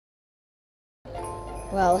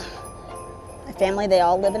Well, my family, they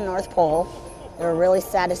all live in North Pole. They were really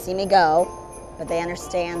sad to see me go, but they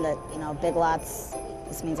understand that, you know, Big Lots,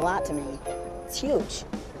 this means a lot to me. It's huge.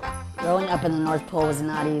 Growing up in the North Pole was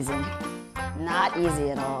not easy. Not easy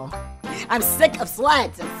at all. I'm sick of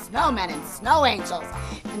sleds and snowmen and snow angels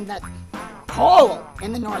and that pole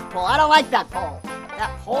in the North Pole. I don't like that pole.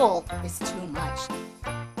 That pole is too much.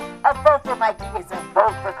 A vote for Mikey is a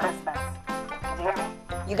vote for Christmas. Did you hear me?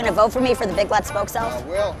 You gonna vote for me for the Big Lots Spoke Self? I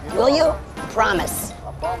will. Will you? Promise.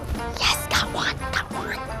 I promise. Yes, got one.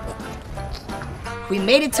 We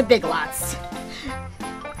made it to Big Lots.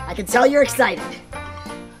 I can tell you're excited.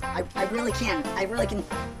 I really can. I really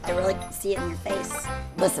see it in your face.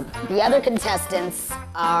 Listen, the other contestants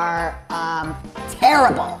are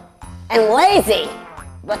terrible and lazy,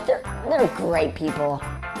 but they're great people.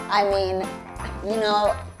 I mean, you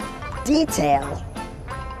know, detail.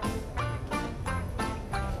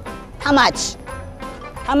 How much?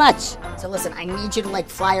 How much? So listen, I need you to like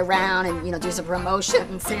fly around and, you know, do some promotion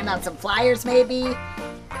and send out some flyers maybe.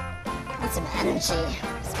 Get some energy,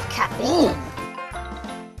 some caffeine.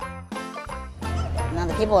 Now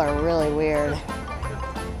the people are really weird.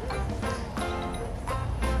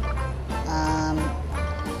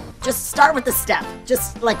 Just start with the step.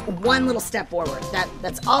 Just like one little step forward.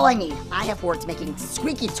 That's all I need. I have worked making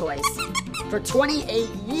squeaky toys for 28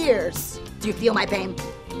 years. Do you feel my pain?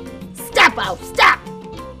 Step out, step!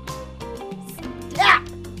 Step!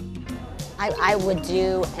 I would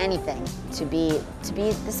do anything to be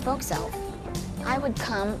the spoke self. I would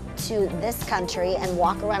come to this country and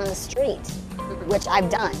walk around the street, which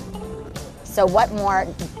I've done. So what more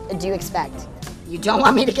do you expect? You don't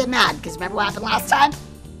want me to get mad, because remember what happened last time?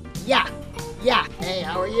 Yeah. Hey,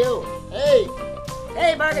 how are you?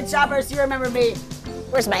 Hey, bargain shoppers, you remember me?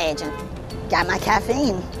 Where's my agent? Got my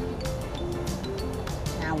caffeine.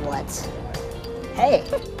 Now what? Hey.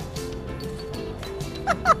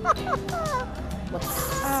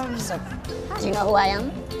 So, do you know who I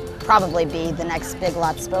am? Probably be the next Big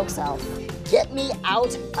Lots Spoke Self. Get me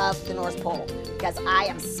out of the North Pole, because I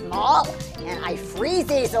am small and I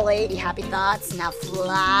freeze easily. Happy thoughts, now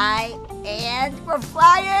fly, and we're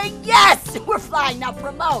flying. Yes, we're flying, now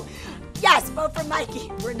promote. Yes, vote for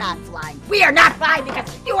Mikey. We're not flying. We are not flying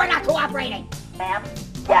because you are not cooperating. Ma'am?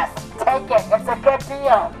 Yes, take it, it's a good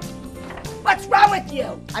deal. What's wrong with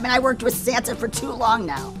you? I mean, I worked with Santa for too long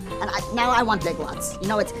now, and now I want Big Lots. You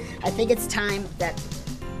know, I think it's time that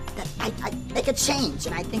I make a change,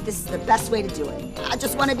 and I think this is the best way to do it. I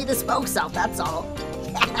just want to be the spoke self, that's all.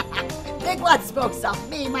 Big Lots Spoke Self,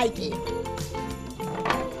 me, Mikey.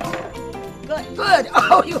 Good.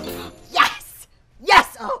 Oh, yes,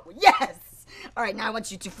 oh, yes. All right, now I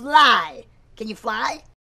want you to fly. Can you fly?